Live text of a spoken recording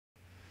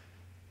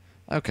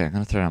Okay, I'm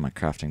gonna throw down my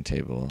crafting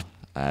table.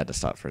 I had to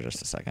stop for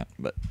just a second,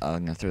 but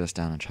I'm gonna throw this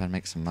down and try to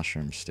make some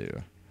mushroom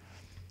stew.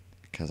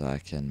 Because I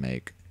can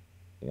make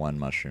one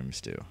mushroom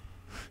stew.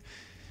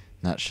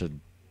 That should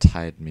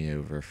tide me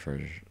over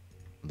for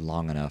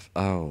long enough.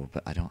 Oh,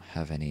 but I don't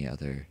have any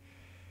other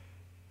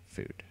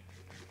food.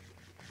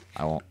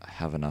 I won't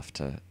have enough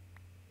to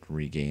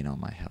regain all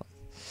my health.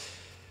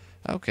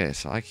 Okay,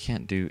 so I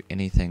can't do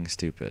anything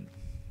stupid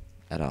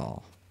at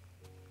all.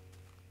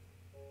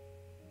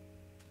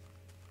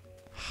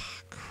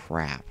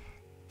 Crap.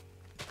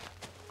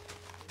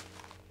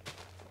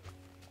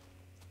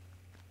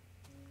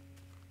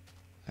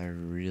 I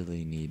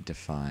really need to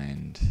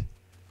find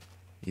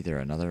either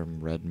another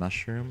red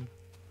mushroom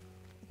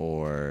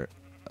or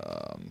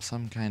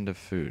some kind of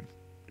food,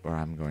 or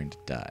I'm going to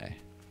die.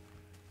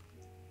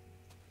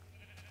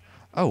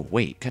 Oh,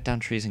 wait, cut down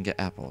trees and get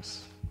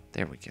apples.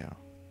 There we go.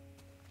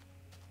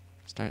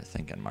 Start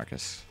thinking,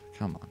 Marcus.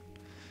 Come on.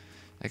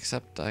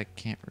 Except I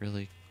can't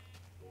really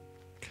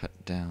cut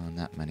down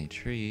that many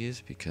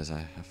trees because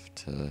I have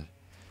to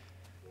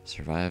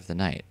survive the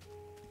night.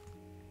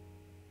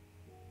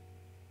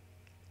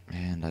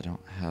 And I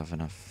don't have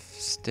enough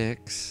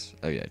sticks.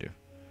 Oh yeah, I do.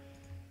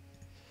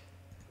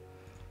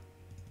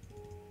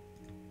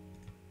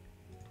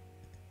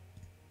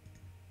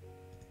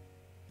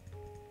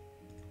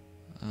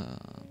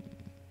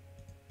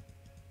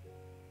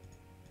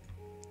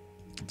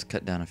 Let's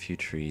cut down a few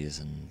trees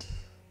and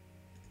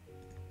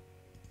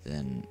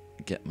then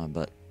get my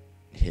butt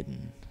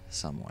hidden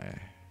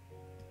somewhere.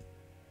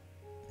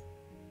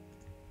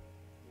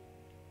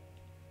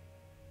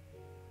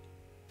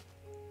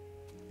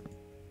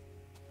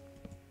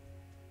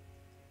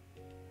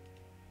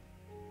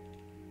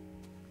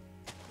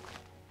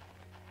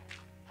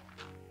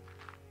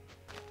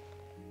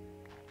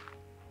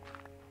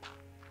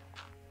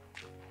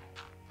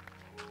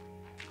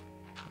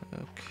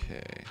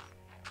 Okay.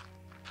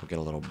 We'll get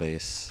a little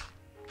base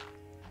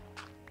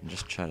and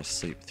just try to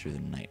sleep through the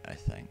night, I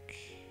think.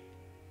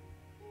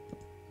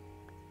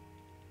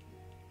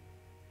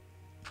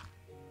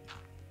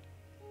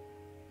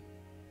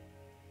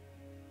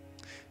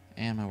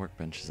 And my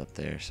workbench is up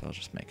there, so I'll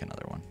just make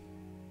another one.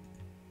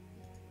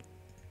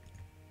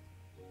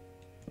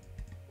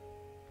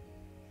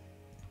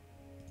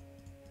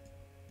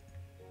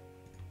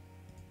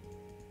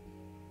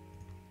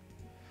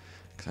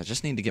 Because I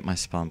just need to get my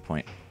spawn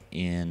point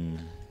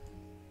in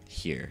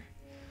here,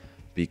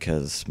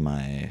 because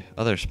my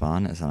other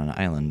spawn is on an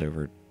island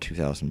over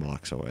 2,000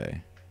 blocks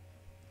away.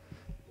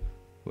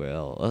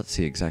 Well, let's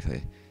see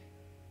exactly.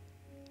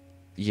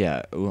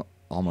 Yeah,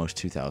 almost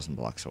 2,000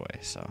 blocks away,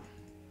 so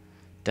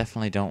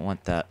definitely don't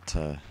want that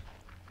to...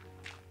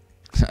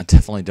 I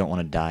definitely don't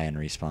want to die and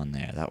respawn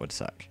there. That would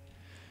suck.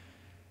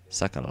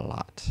 Suck a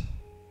lot.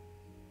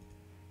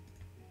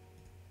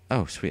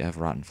 Oh, sweet, I have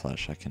rotten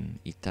flesh. I can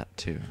eat that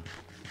too.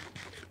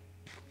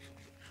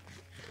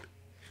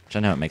 Which I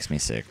know it makes me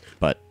sick,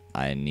 but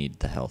I need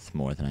the health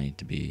more than I need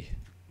to be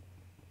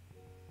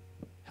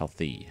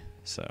healthy,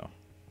 so.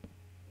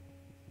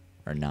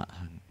 Or not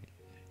hungry.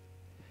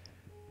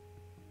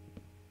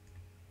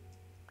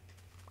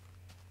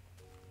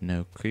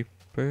 No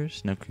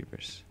creepers? No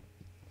creepers.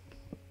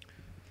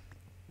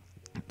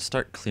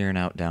 Start clearing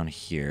out down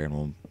here, and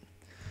we'll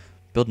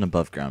build an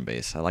above ground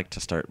base. I like to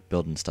start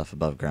building stuff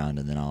above ground,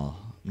 and then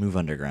I'll move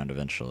underground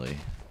eventually.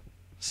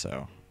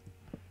 So,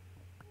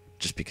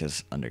 just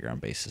because underground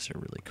bases are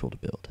really cool to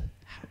build.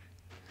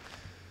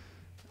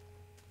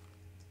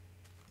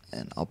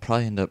 And I'll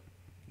probably end up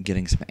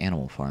getting some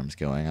animal farms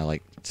going. I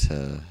like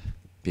to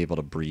be able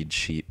to breed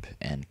sheep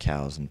and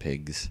cows and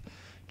pigs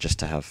just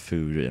to have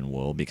food and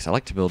wool, because I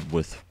like to build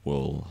with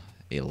wool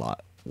a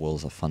lot.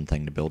 Wool's a fun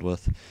thing to build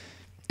with,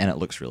 and it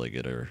looks really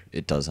good, or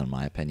it does in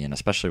my opinion,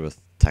 especially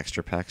with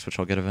texture packs, which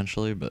I'll get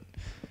eventually, but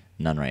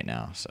none right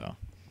now, so.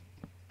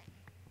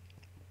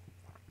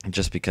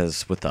 Just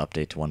because with the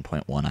update to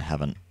 1.1 I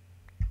haven't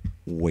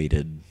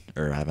waited,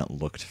 or I haven't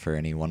looked for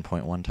any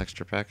 1.1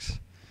 texture packs.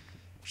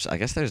 Which I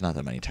guess there's not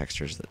that many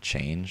textures that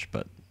change,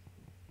 but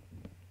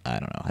I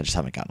don't know, I just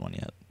haven't gotten one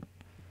yet.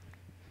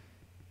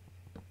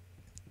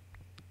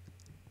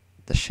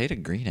 The shade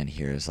of green in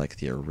here is like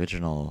the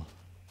original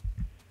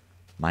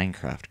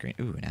Minecraft green.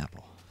 Ooh, an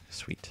apple.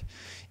 Sweet.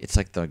 It's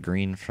like the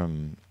green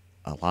from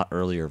a lot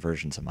earlier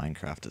versions of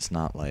Minecraft. It's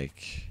not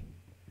like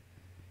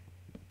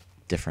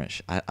different.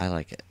 I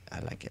like it. I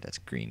like it. It's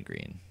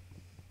green.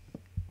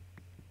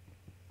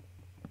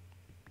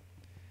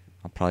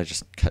 I'll probably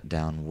just cut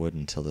down wood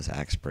until this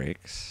axe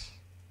breaks.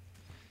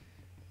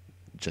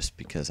 Just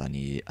because I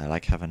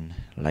like having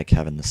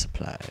the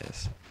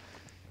supplies.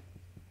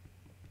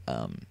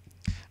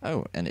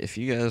 Oh, and if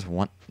you guys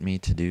want me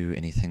to do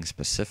anything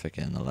specific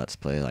in the Let's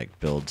Play, like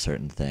build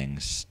certain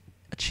things,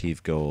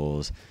 achieve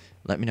goals,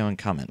 let me know in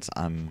comments.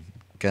 I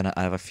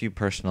have a few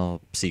personal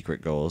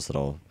secret goals that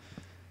I'll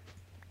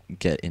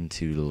get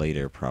into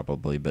later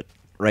probably, but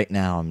right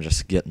now I'm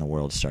just getting the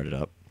world started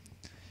up,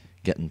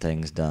 getting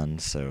things done,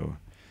 so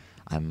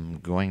I'm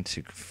going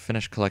to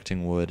finish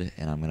collecting wood,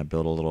 and I'm going to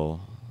build a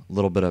little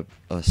little bit of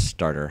a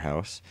starter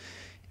house,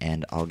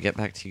 and I'll get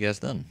back to you guys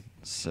then.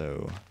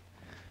 So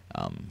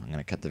I'm going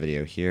to cut the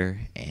video here,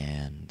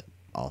 and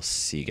I'll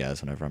see you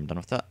guys whenever I'm done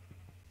with that.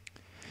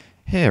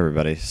 Hey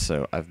everybody,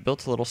 so I've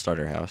built a little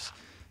starter house.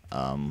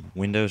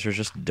 Windows are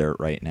just dirt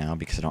right now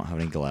because I don't have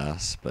any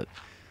glass, but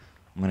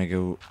I'm going to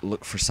go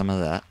look for some of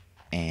that,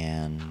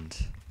 and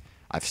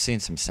I've seen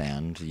some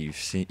sand. You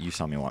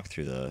saw me walk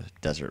through the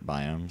desert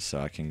biome, so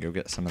I can go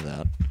get some of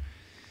that.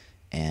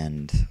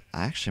 And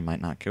I actually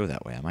might not go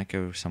that way. I might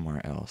go somewhere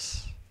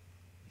else,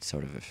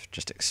 sort of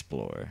just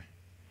explore.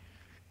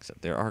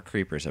 Except there are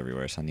creepers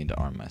everywhere, so I need to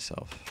arm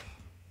myself.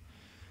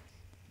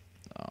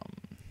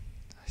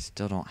 I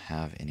still don't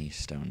have any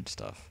stone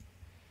stuff,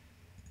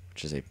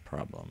 which is a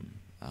problem.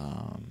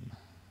 I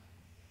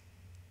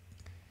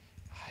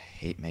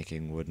hate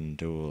making wooden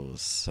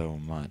duels so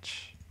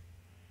much,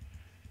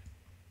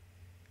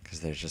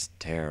 because they're just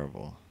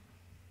terrible.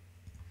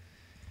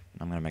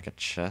 I'm going to make a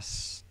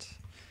chest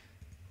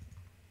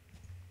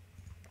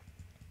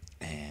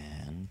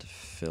and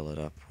fill it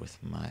up with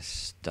my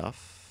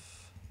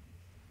stuff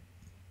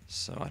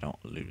so I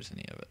don't lose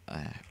any of it. I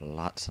have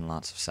lots and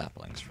lots of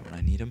saplings for when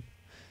I need them.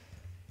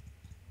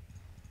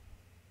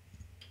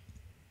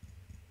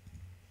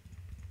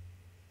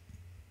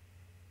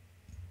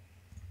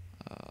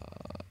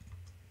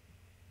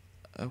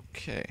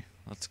 Okay,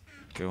 let's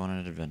go on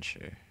an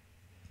adventure.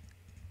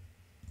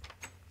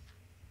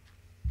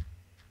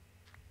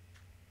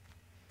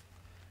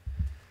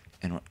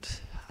 And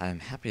I'm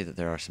happy that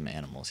there are some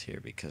animals here,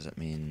 because it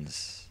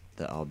means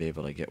that I'll be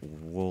able to get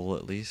wool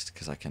at least,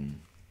 because I can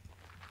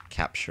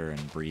capture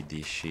and breed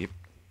these sheep.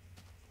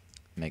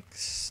 Make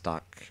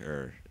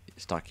stockyard,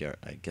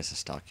 I guess a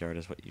stockyard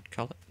is what you'd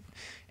call it.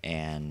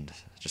 And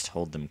just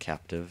hold them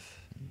captive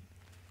and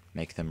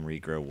make them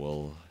regrow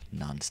wool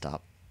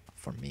non-stop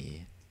for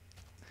me.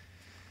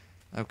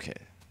 Okay.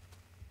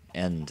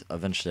 And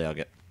eventually I'll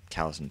get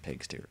cows and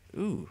pigs too.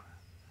 Ooh,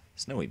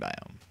 snowy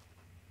biome.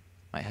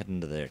 Might head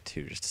into there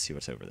too, just to see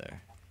what's over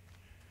there.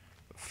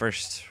 But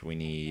first, we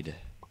need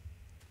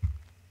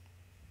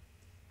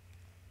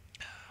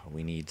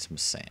some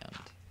sand.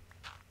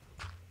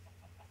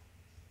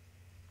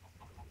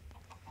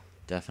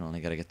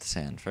 Definitely gotta get the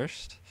sand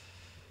first.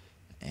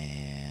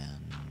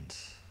 And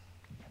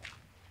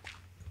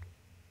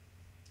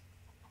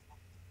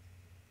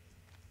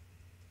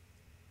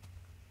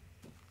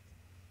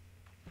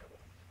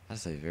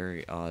that's a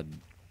very odd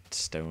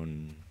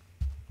stone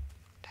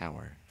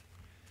tower.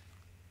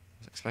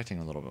 I was expecting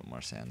a little bit more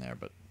sand there,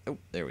 but oh,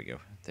 there we go.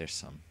 There's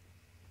some.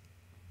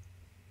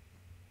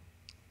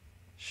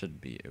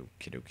 Should be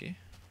okie dokie.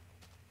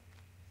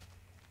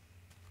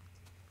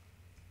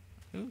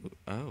 Ooh,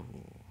 oh,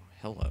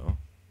 hello.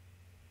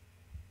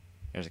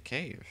 There's a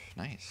cave.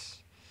 Nice.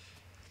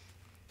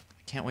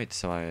 I can't wait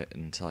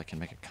until I can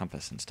make a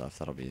compass and stuff.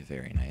 That'll be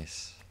very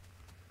nice,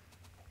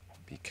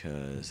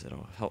 because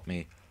it'll help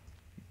me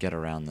get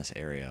around this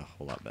area a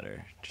whole lot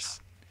better.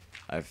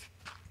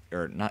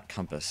 Or not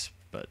compass,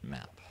 but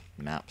map.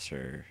 Maps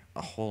are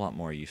a whole lot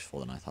more useful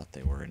than I thought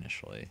they were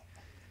initially,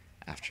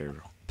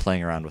 after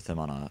playing around with them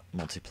on a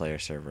multiplayer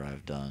server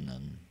I've done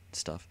and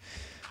stuff.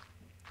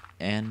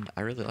 And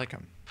I really like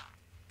them.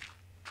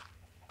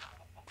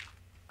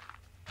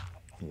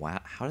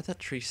 Wow, how did that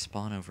tree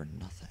spawn over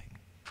nothing?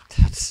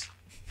 That's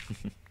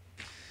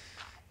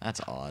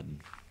that's odd.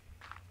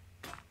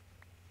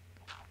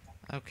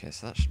 Okay,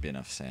 so that should be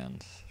enough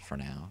sand for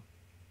now.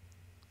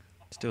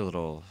 Let's do a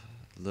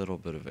little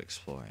bit of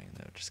exploring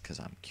though, just because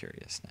I'm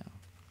curious now.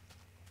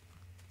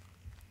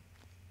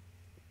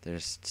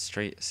 There's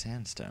straight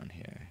sandstone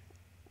here.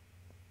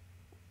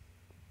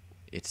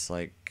 It's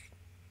like,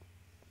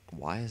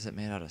 why is it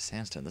made out of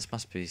sandstone? This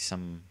must be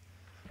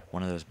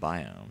one of those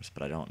biomes,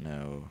 but I don't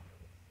know.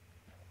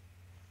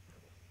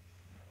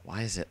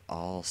 Why is it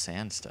all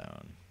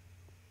sandstone?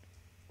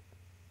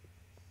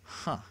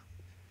 Huh.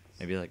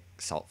 Maybe like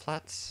salt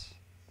flats?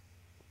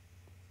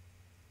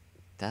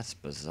 That's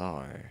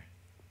bizarre.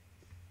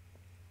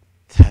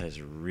 That is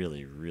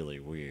really, really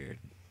weird.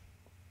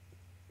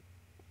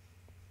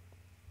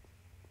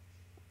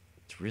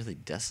 It's really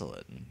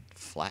desolate and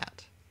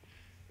flat.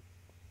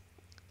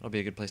 It'll be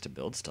a good place to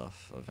build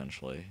stuff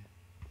eventually.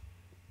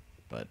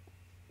 But,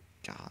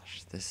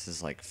 gosh, this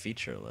is like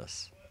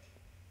featureless.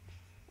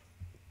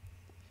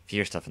 If you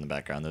hear stuff in the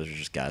background, those are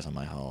just guys on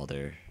my hall.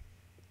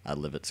 I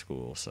live at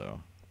school,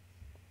 so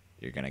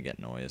you're gonna get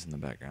noise in the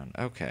background.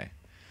 Okay.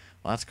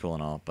 Well, that's cool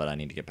and all, but I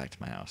need to get back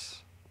to my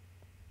house.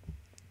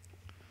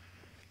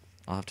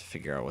 I'll have to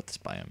figure out what this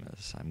biome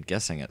is. I'm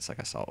guessing it's like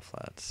a salt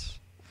flats.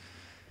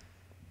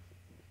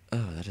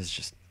 Oh, that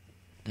is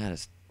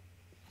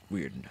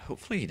weird.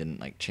 Hopefully he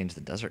didn't like change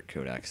the desert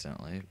code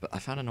accidentally, but I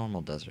found a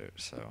normal desert,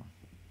 so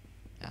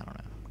I don't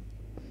know.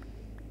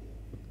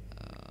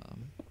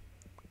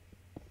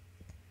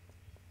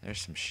 There's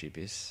some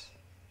sheepies.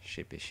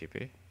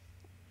 Sheepy.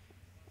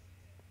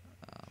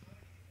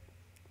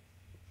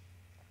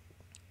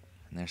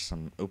 And there's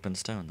some open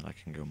stone that I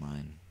can go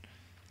mine.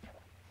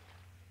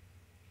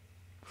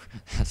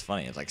 That's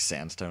funny. It's like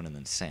sandstone and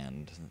then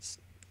sand. It's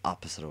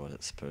opposite of what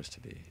it's supposed to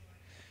be.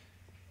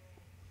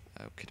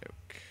 Okie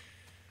doke.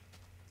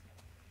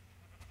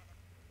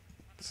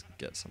 Let's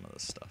get some of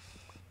this stuff.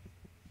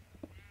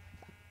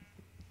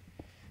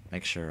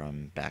 Make sure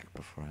I'm back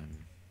before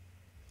I'm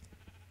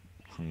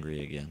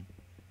hungry again.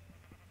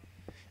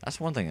 That's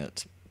one thing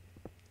that's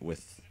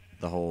with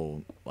the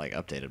whole like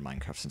updated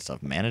Minecraft and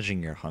stuff.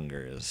 Managing your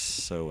hunger is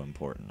so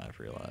important, I've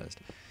realized,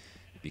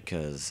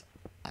 because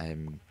I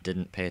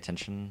didn't pay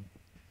attention.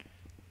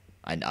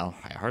 I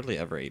hardly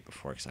ever ate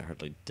before because I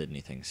hardly did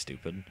anything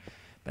stupid.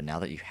 But now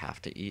that you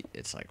have to eat,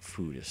 it's like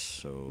food is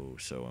so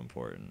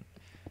important.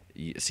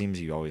 It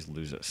seems you always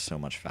lose it so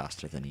much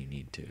faster than you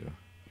need to.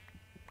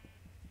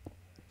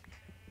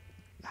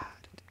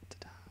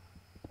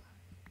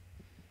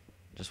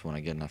 Just want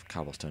to get enough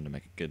cobblestone to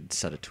make a good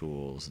set of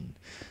tools and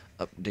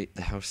update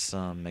the house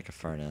some, make a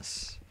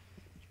furnace.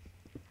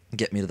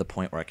 Get me to the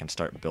point where I can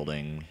start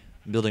building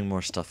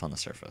more stuff on the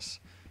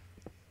surface.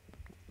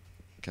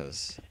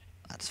 Because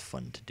that's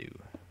fun to do.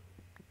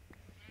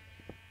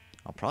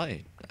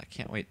 I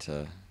can't wait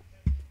to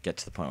get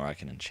to the point where I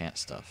can enchant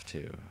stuff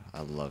too.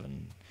 I've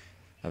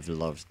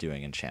loved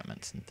doing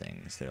enchantments and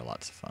things. They're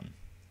lots of fun.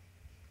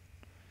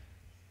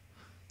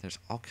 There's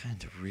all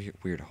kinds of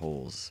weird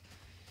holes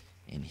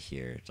in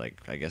here.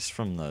 Like, I guess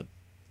from the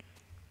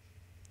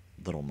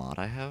little mod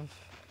I have?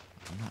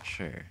 I'm not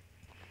sure.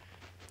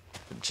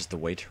 Just the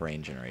way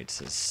terrain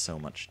generates is so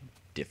much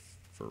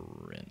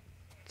different,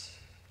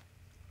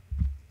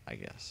 I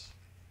guess.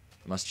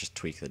 It must just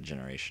tweak the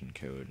generation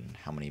code and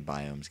how many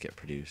biomes get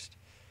produced.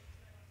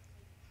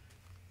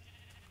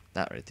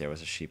 That right there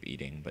was a sheep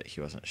eating, but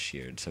he wasn't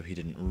sheared, so he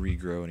didn't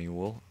regrow any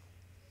wool.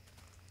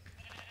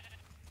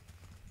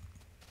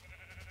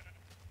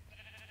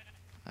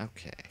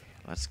 Okay,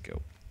 let's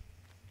go.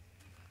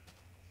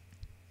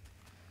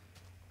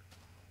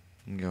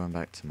 I'm going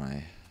back to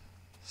my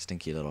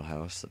stinky little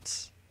house.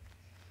 That's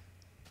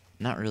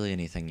not really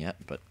anything yet,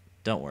 but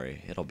don't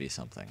worry, it'll be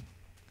something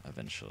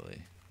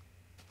eventually.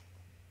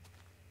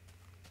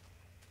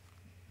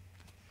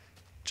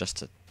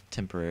 Just a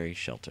temporary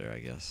shelter, I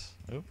guess.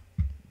 Oh.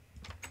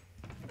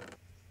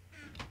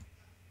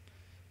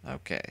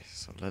 Okay,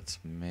 so let's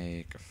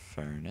make a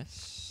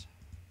furnace.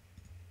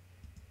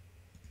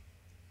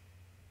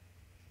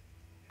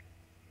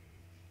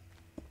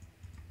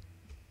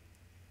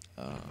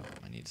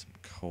 I need some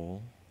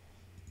coal.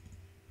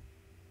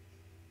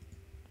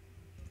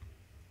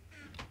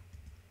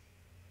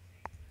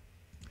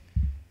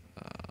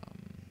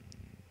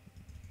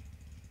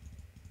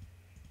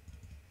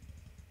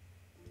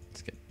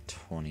 Let's get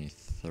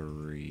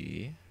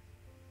 23.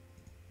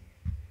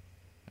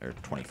 Or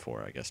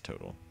 24, I guess,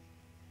 total.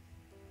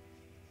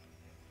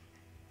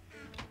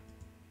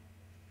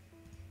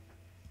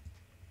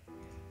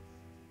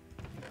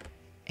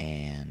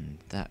 And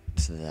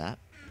to that,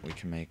 we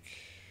can make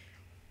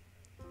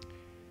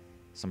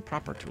some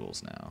proper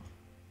tools now.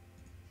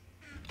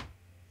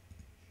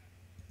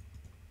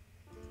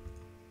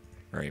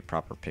 Or a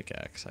proper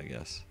pickaxe, I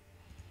guess.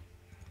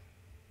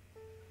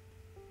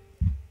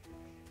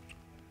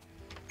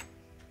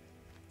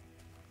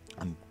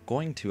 I'm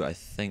going to, I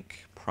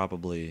think,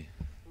 probably...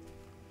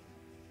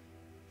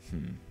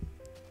 Probably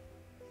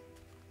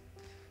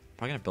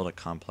gonna build a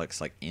complex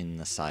like in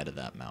the side of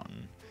that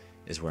mountain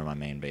is where my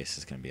main base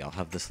is gonna be. I'll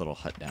have this little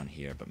hut down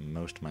here, but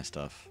most of my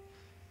stuff...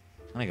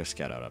 I'm gonna go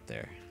scout out up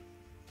there.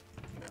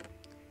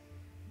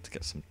 Let's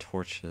get some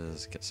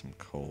torches, get some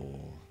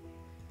coal,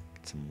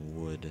 get some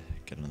wood,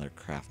 get another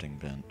crafting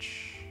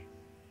bench,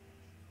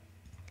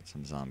 get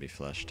some zombie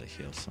flesh to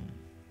heal some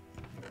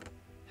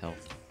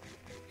health.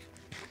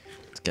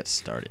 Let's get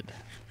started.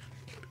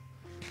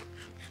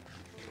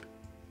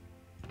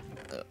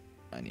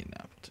 I need an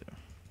apple too.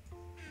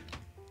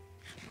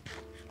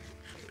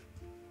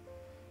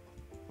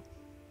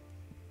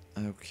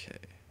 Okay.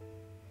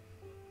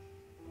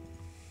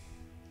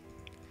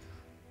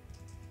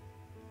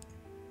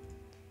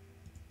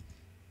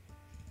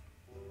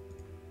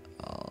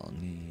 I'll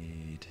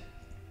need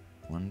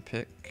one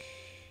pick,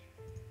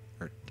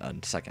 or a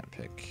second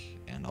pick,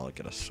 and I'll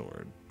get a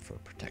sword for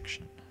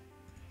protection.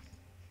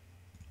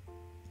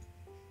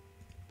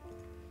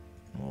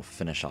 And we'll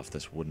finish off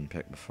this wooden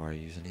pick before I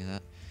use any of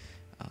that.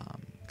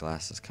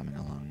 Glass is coming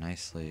along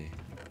nicely.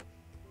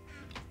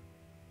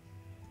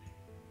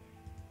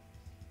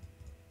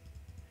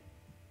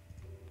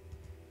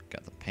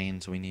 Got the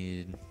panes we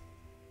need.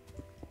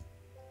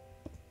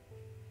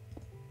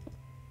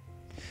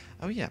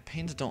 Oh yeah,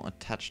 panes don't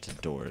attach to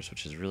doors,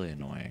 which is really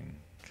annoying,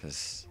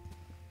 because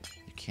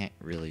you can't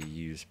really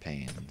use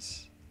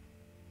panes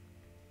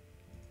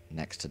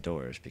next to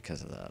doors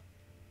because of that.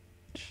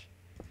 Which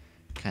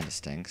kind of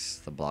stinks.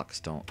 The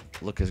blocks don't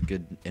look as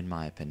good in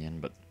my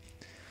opinion, but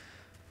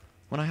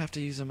when I have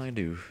to use them, I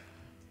do.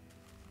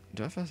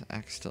 Do I have an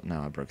axe still?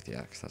 No, I broke the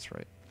axe, that's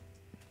right.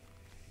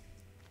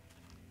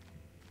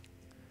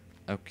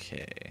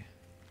 Okay.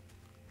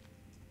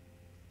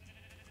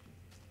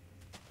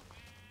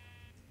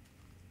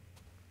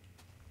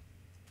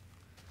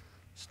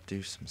 Let's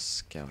do some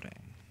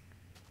scouting.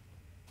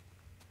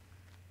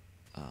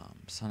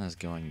 Sun is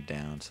going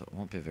down, so it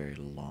won't be a very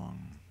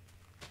long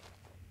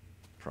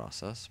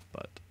process,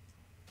 but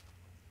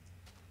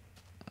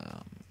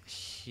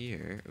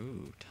here,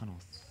 ooh, tunnel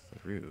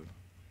through.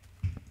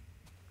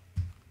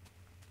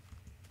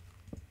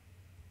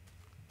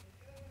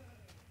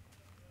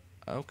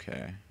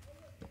 Okay.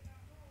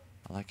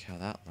 I like how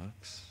that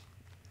looks.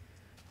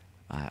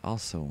 I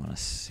also want to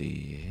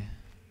see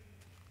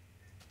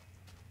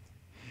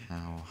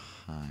how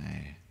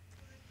high.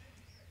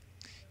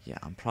 Yeah,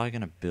 I'm probably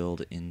going to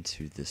build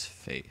into this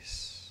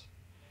face.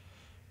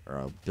 Or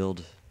I'll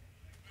build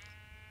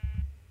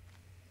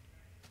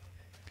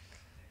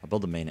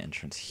the main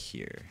entrance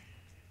here.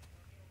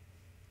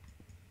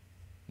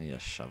 I need a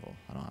shovel.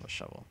 I don't have a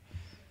shovel.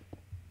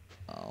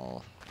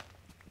 I'll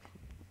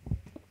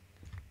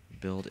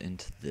build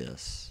into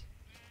this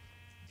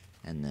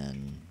and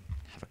then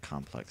have a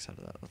complex out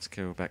of that. Let's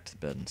go back to the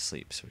bed and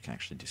sleep so we can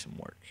actually do some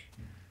work.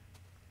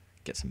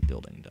 Get some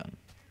building done.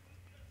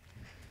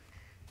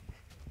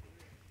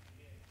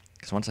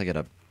 Because once I get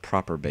a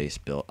proper base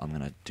built, I'm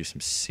gonna do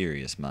some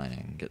serious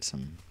mining, get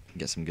some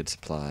good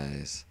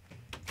supplies,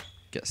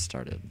 get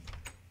started.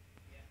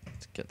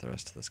 Let's get the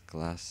rest of this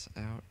glass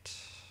out,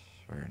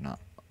 or not.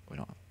 We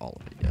don't have all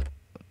of it yet.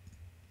 But,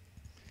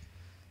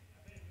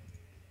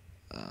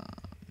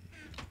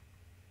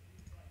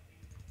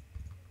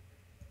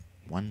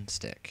 one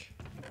stick.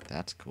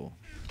 That's cool.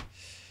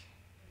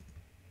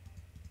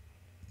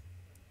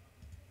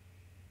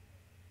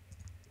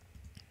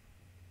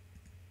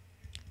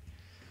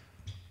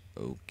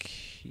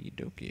 Okie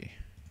dokie.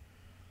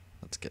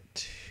 Let's get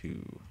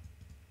two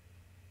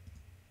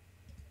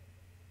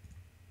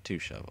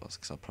shovels,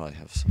 because I'll probably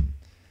have some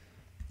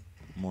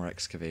more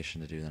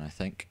excavation to do than I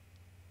think.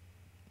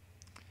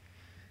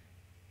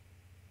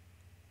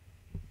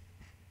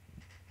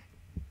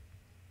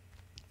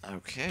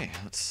 Okay,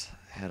 let's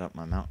head up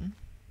my mountain.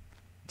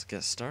 Let's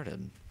get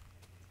started.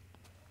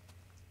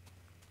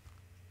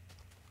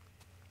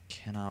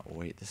 Cannot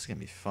wait. This is gonna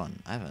be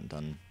fun. I haven't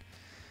done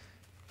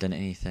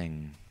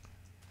anything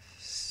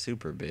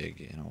super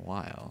big in a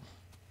while,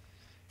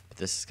 but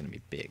this is gonna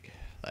be big,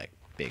 like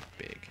big.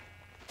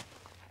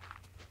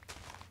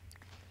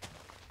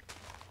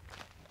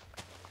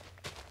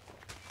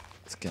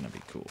 It's gonna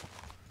be cool.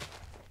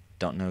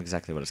 Don't know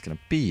exactly what it's gonna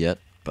be yet,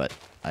 but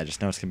I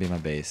just know it's gonna be my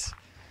base,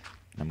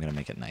 and I'm gonna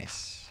make it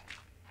nice.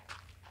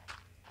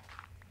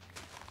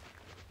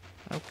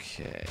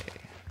 Okay.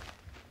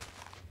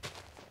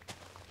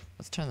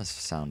 Let's turn this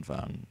sound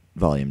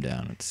volume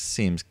down. It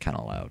seems kind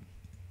of loud.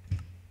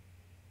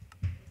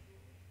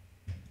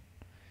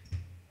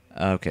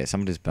 Okay,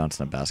 somebody's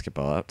bouncing a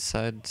basketball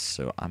outside,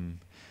 so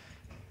I'm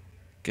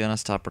gonna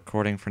stop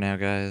recording for now,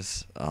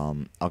 guys.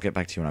 I'll get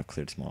back to you when I've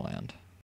cleared some more land.